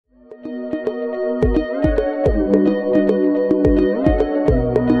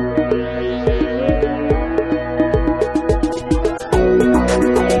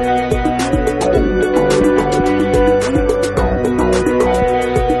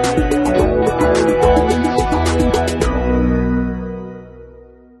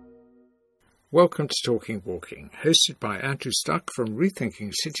Welcome to Talking Walking, hosted by Andrew Stuck from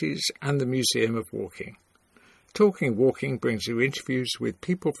Rethinking Cities and the Museum of Walking. Talking Walking brings you interviews with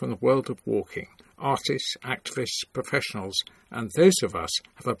people from the world of walking, artists, activists, professionals, and those of us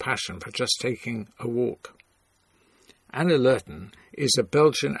who have a passion for just taking a walk. Anna Luyten is a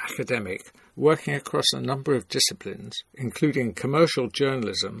Belgian academic working across a number of disciplines, including commercial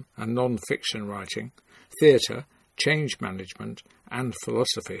journalism and non-fiction writing, theatre, change management, and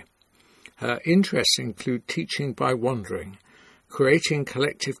philosophy. Her interests include teaching by wandering, creating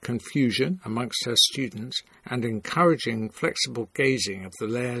collective confusion amongst her students, and encouraging flexible gazing of the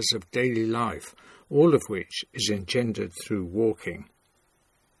layers of daily life, all of which is engendered through walking.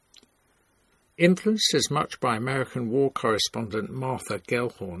 Influenced as much by American war correspondent Martha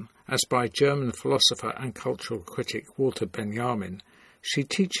Gellhorn as by German philosopher and cultural critic Walter Benjamin, she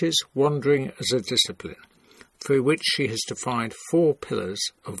teaches wandering as a discipline, for which she has defined 4 pillars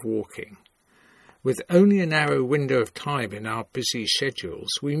of walking. With only a narrow window of time in our busy schedules,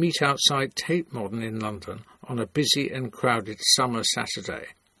 we meet outside Tate Modern in London on a busy and crowded summer Saturday,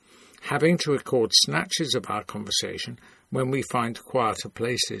 having to record snatches of our conversation when we find quieter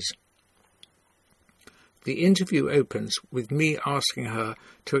places. The interview opens with me asking her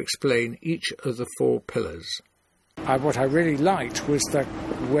to explain each of the 4 pillars. What I really liked was the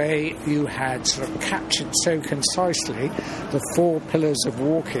way you had sort of captured so concisely the 4 pillars of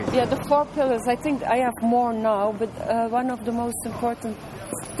walking. Yeah, the 4 pillars. I think I have more now, but one of the most important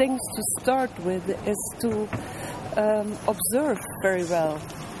things to start with is to observe very well.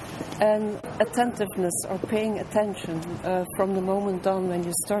 And attentiveness, or paying attention from the moment on when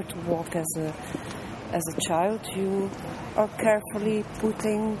you start to walk as a child. You are carefully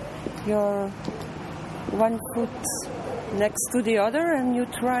putting your one foot next to the other and you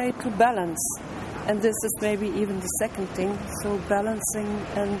try to balance. And this is maybe even the second thing, so balancing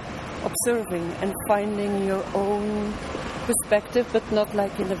and observing and finding your own perspective, but not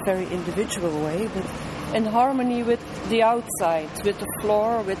like in a very individual way, but in harmony with the outside, with the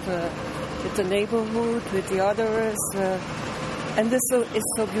floor, with the neighborhood, with the others. And this is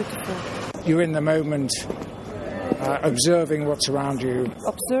so beautiful. You're in the moment, observing what's around you.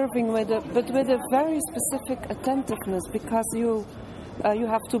 Observing but with a very specific attentiveness, because you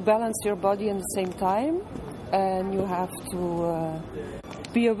have to balance your body at the same time, and you have to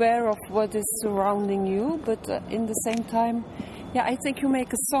be aware of what is surrounding you, but in the same time, I think you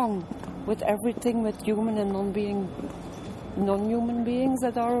make a song with everything, with human and non-human beings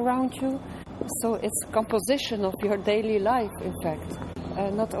that are around you. So it's composition of your daily life, in fact.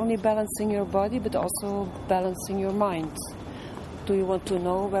 Not only balancing your body, but also balancing your mind. Do you want to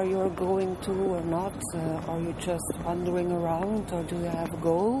know where you're going to or not? Are you just wandering around, or do you have a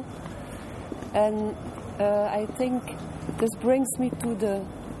goal? And I think this brings me to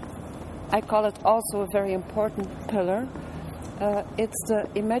I call it also a very important pillar. It's the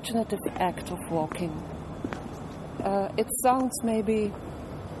imaginative act of walking. It sounds maybe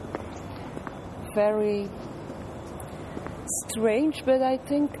very strange, but I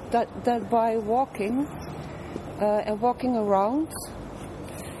think that by walking and walking around,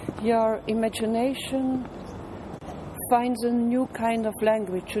 your imagination finds a new kind of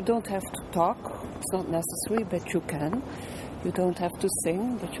language. You don't have to talk, it's not necessary, but you can. You don't have to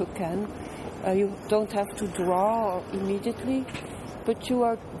sing, but you can. You don't have to draw immediately, but you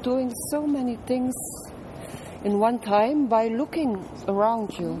are doing so many things in one time by looking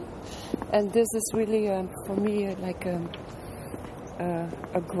around you. And this is really, for me, like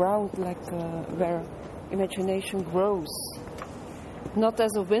a ground, where imagination grows. Not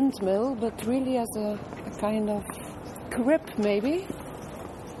as a windmill, but really as a kind of crib, maybe,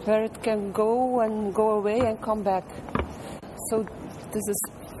 where it can go and go away and come back. So this is,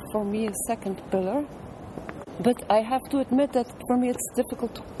 for me, a second pillar. But I have to admit that for me it's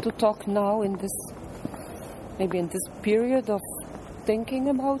difficult to talk now in this period of thinking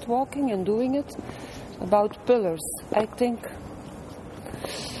about walking and doing it, about pillars. I think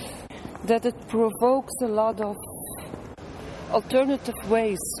that it provokes a lot of alternative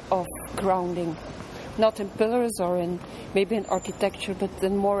ways of grounding, not in pillars or maybe in architecture, but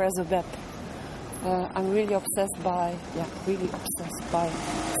then more as a web. I'm really obsessed by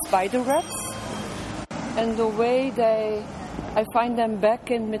spider webs and the way I find them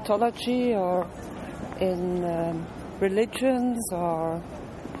back in mythology or in religions or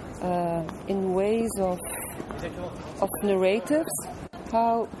in ways of narratives.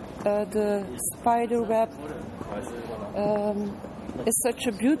 How the spider web is such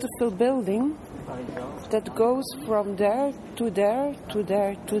a beautiful building that goes from there to there to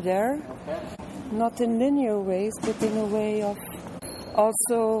there to there, not in linear ways, but in a way of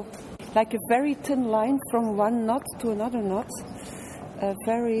also like a very thin line from one knot to another knot.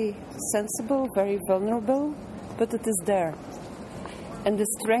 Very sensible, very vulnerable, but it is there. And the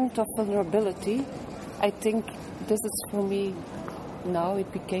strength of vulnerability, I think this is for me now,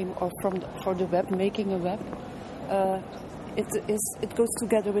 it became, or for the web, making a web, it goes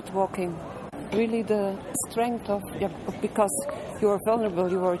together with walking. Really the strength of, because you are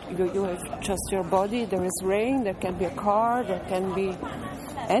vulnerable, you have just your body, there is rain, there can be a car, there can be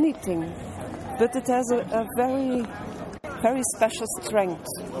anything. But it has a very, very special strength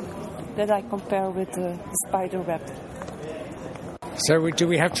that I compare with the spider web. So do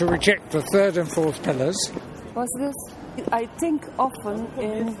we have to reject the third and fourth pillars? Was this? I think often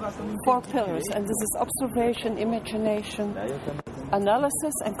in 4 pillars, and this is observation, imagination,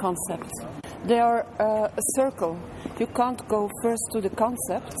 analysis and concept. They are a circle. You can't go first to the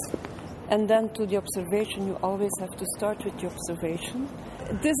concept and then to the observation. You always have to start with the observation.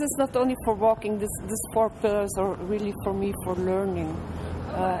 This is not only for walking, these 4 pillars are really for me for learning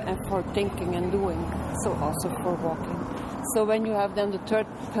and for thinking and doing, so also for walking. So when you have then the third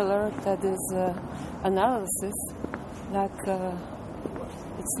pillar, that is analysis, like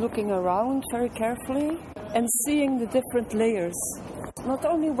it's looking around very carefully and seeing the different layers. Not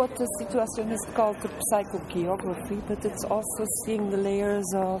only what the situationist called the psychogeography, but it's also seeing the layers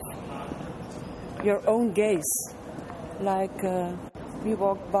of your own gaze. Like we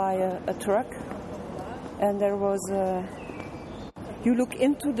walked by a truck, and there was you look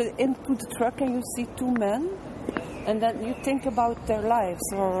into the truck and you see 2 men, and then you think about their lives.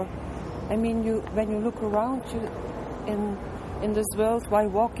 Or, I mean, when you look around you in this world while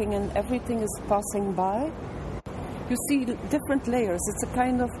walking and everything is passing by, you see different layers. It's a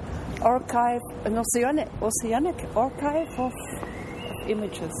kind of archive, an oceanic archive of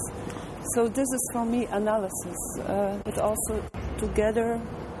images. So this is for me analysis, but also together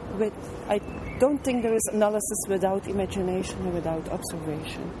with, I don't think there is analysis without imagination and without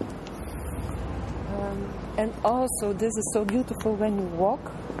observation. And also this is so beautiful when you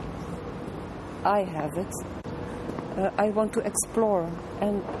walk. I have it. I want to explore,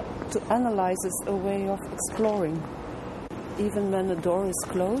 and to analyze is a way of exploring. Even when the door is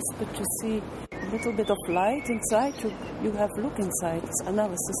closed, but you see a little bit of light inside, you have look inside. It's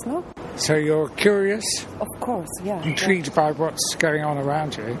analysis, no? So you're curious? Of course, yeah. Intrigued by what's going on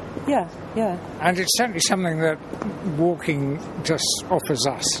around you? Yeah. And it's certainly something that walking just offers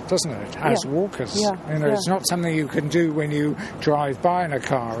us, doesn't it, as walkers? Yeah. It's not something you can do when you drive by in a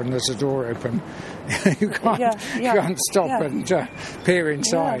car and there's a door open. You can't stop and peer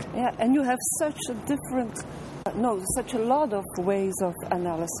inside. Yeah, and you have such a lot of ways of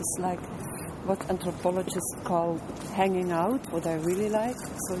analysis, like what anthropologists call hanging out, what I really like.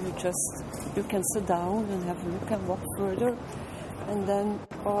 So you can sit down and have a look and walk further, and then,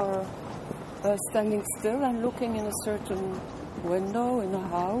 or standing still and looking in a certain window in a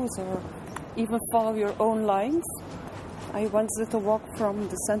house, or even follow your own lines. I once did a walk from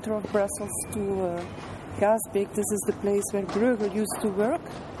the center of Brussels to Gaasbeek. This is the place where Bruegel used to work,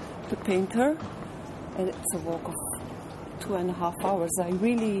 the painter. And it's a walk of 2.5 hours. I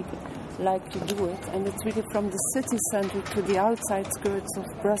really like to do it. And it's really from the city center to the outside skirts of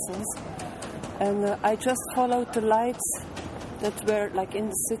Brussels. And I just followed the lights that were, like in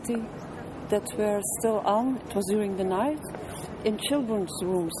the city, that were still on. It was during the night. In children's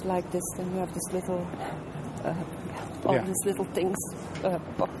rooms like this, then you have this little... these little things,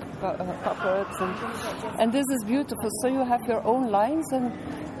 puppets, and this is beautiful. So you have your own lines, and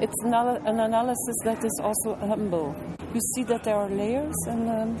it's an analysis that is also humble. You see that there are layers,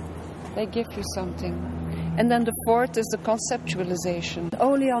 and they give you something. And then the fourth is the conceptualization.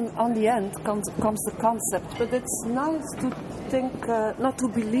 Only on the end comes the concept, but it's nice to think, not to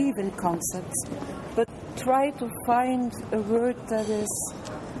believe in concepts, but try to find a word that is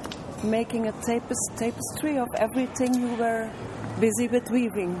making a tapestry of everything you were busy with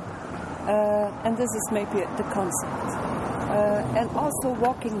weaving. And this is maybe the concept. And also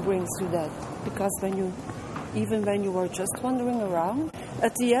walking brings you that, because even when you were just wandering around,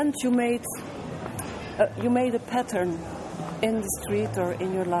 at the end you made a pattern in the street or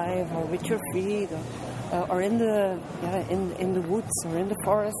in your life or with your feet or in the woods or in the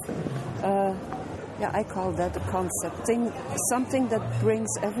forest. I call that a concept thing, something that brings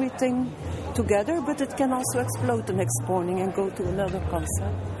everything together, but it can also explode the next morning and go to another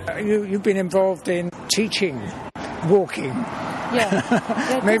concept. You've been involved in teaching walking.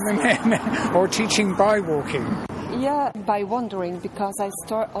 Maybe, or teaching by walking. Yeah, by wandering, because I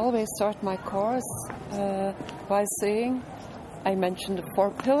always start my course by saying, I mention the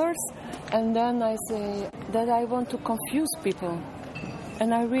 4 pillars, and then I say that I want to confuse people.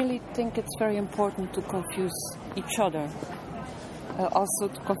 And I really think it's very important to confuse each other, also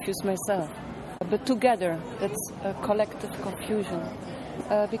to confuse myself. But together, it's a collective confusion.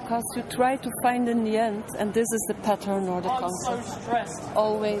 Because you try to find in the end, and this is the pattern or the concept,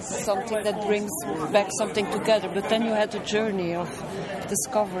 always something that brings back something together. But then you had a journey of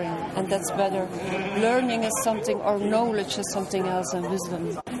discovering, and that's better. Learning is something, or knowledge is something else, and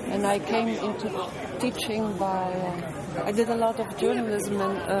wisdom. And I came into teaching by... I did a lot of journalism,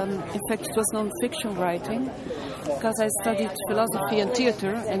 and in fact it was non-fiction writing, because I studied philosophy and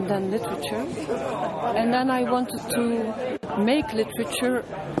theater, and then literature. And then I wanted to make literature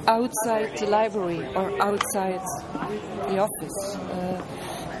outside the library or outside the office.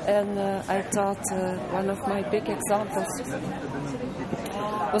 I thought one of my big examples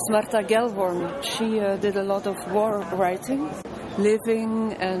was Martha Gellhorn. She did a lot of war writing,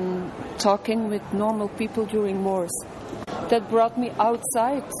 living and talking with normal people during wars. That brought me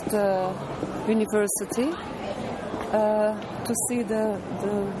outside the university to see the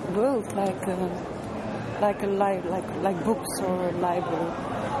world like books or a library.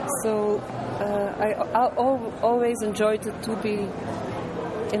 So I always enjoyed it to be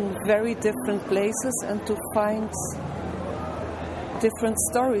in very different places and to find different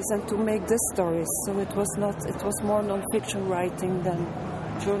stories and to make these stories. So it was more non-fiction writing than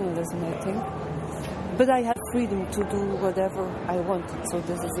journalism, I think. But I had freedom to do whatever I wanted, so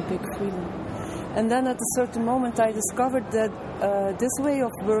this is a big freedom. And then at a certain moment I discovered that this way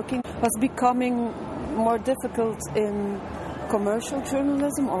of working was becoming more difficult in commercial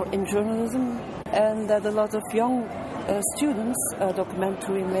journalism or in journalism, and that a lot of young students,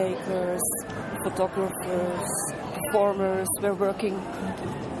 documentary makers, photographers, performers, were working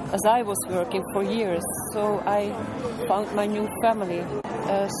as I was working for years. So I found my new family.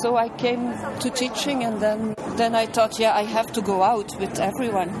 So I came to teaching, and then I thought, I have to go out with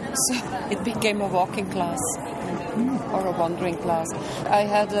everyone. So it became a walking class or a wandering class. I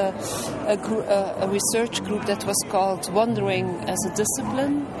had a research group that was called Wandering as a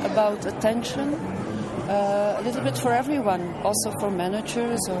Discipline, about attention, a little bit for everyone, also for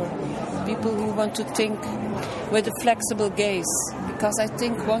managers or people who want to think with a flexible gaze, because I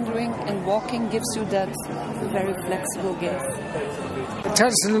think wandering and walking gives you that very flexible gaze. Tell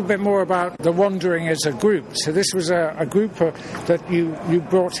us a little bit more about the Wandering as a group. So this was a group that you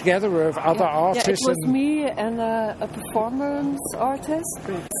brought together of other artists. Yeah, it was me and a performance artist.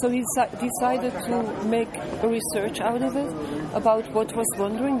 So we decided to make a research out of it about what was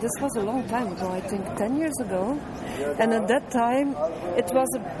wandering. This was a long time ago, I think 10 years ago. And at that time, it was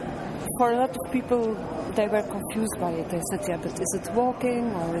for a lot of people, they were confused by it. They said, but is it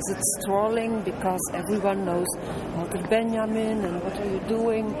walking or is it strolling? Because everyone knows Walter Benjamin and what are you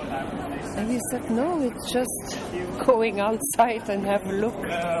doing? And we said, no, it's just going outside and have a look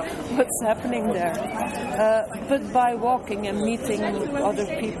what's happening there. But by walking and meeting other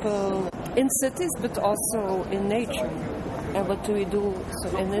people in cities, but also in nature. And what do we do?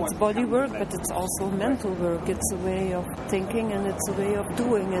 So, and it's body work, but it's also mental work. It's a way of thinking and it's a way of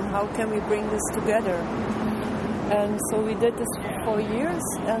doing. And how can we bring this together? And so we did this for 4 years,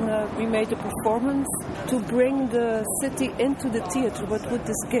 and we made a performance to bring the city into the theater. What would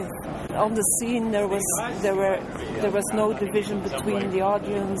this give? On the scene, there was no division between the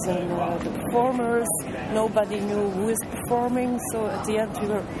audience and the performers. Nobody knew who is performing. So at the end, we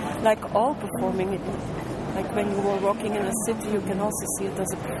were like all performing it. Like when you were walking in a city, you can also see it as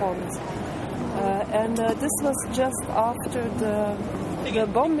a performance. And this was just after the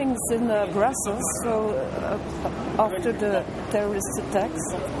bombings in Brussels, so after the terrorist attacks.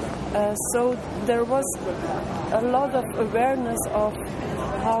 So there was a lot of awareness of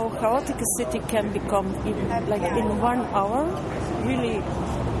how chaotic a city can become in 1 hour. Really,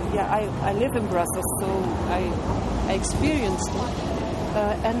 I live in Brussels, so I experienced it.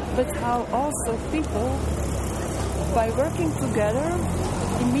 But how also people, by working together,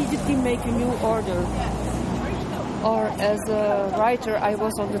 immediately make a new order. Or as a writer, I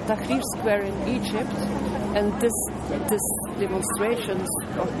was on the Tahrir Square in Egypt, and this demonstrations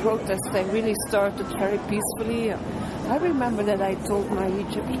or protests, they really started very peacefully. I remember that I told my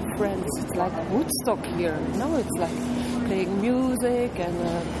Egyptian friends, it's like Woodstock here. No, it's like playing music and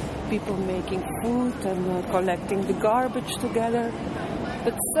people making food and collecting the garbage together.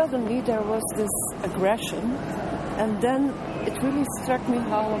 But suddenly there was this aggression, and then it really struck me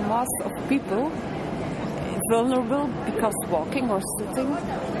how a mass of people, vulnerable because walking or sitting,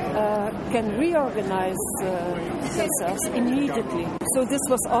 can reorganize themselves immediately. So this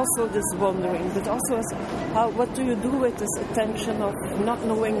was also this wandering, but also what do you do with this attention of not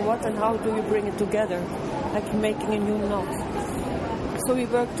knowing what, and how do you bring it together, like making a new knot. So So we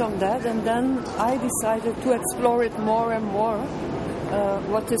worked on that, and then I decided to explore it more and more.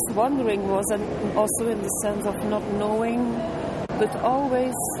 What this wandering was, and also in the sense of not knowing, but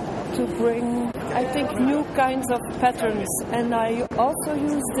always to bring, I think, new kinds of patterns. And I also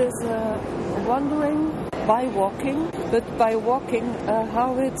use this wandering by walking, but by walking,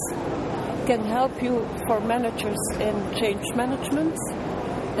 how it can help you for managers in change management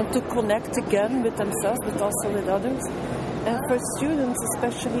and to connect again with themselves, but also with others. And for students,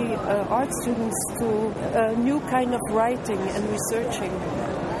 especially art students, to new kind of writing and researching.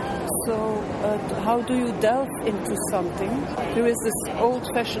 So how do you delve into something? There is this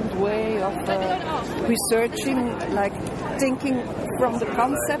old-fashioned way of researching, like thinking from the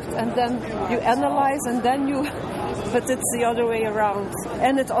concept, and then you analyze, and then you... But it's the other way around.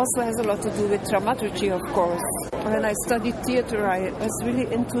 And it also has a lot to do with dramaturgy, of course. When I studied theater, I was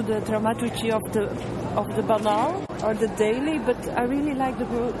really into the dramaturgy of the banal, or the daily, but I really like the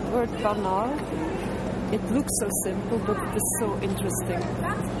word banal. It looks so simple, but it is so interesting.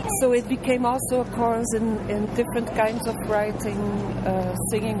 So it became also a course in different kinds of writing,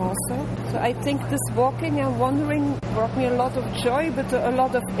 singing also. So I think this walking and wandering brought me a lot of joy, but a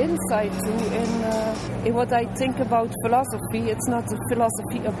lot of insight too in what I think about philosophy. It's not a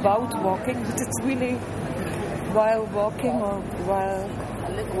philosophy about walking, but it's really while walking or while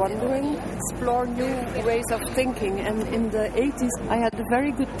wandering, explore new ways of thinking. And in the 80s, I had a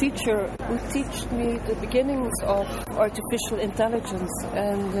very good teacher who taught me the beginnings of artificial intelligence.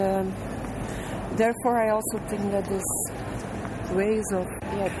 And therefore, I also think that these ways of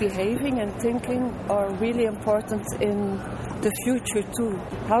behaving and thinking are really important in the future too.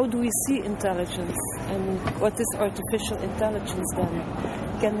 How do we see intelligence? And what is artificial intelligence then?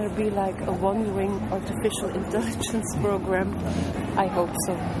 Can there be like a wandering artificial intelligence program? I hope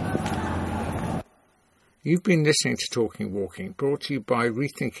so. You've been listening to Talking Walking, brought to you by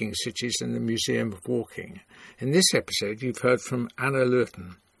Rethinking Cities and the Museum of Walking. In this episode, you've heard from Anna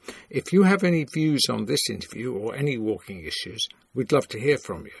Luyten. If you have any views on this interview or any walking issues, we'd love to hear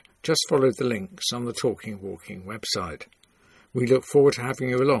from you. Just follow the links on the Talking Walking website. We look forward to having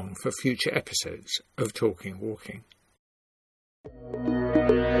you along for future episodes of Talking Walking.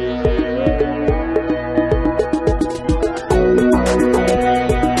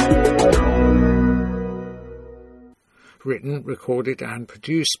 Written, recorded and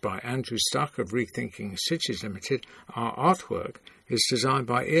produced by Andrew Stuck of Rethinking Cities Limited, our artwork is designed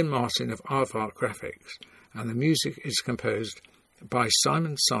by Ian Martin of Aardvark Graphics, and the music is composed by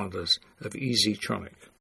Simon Sanders of Easytronic.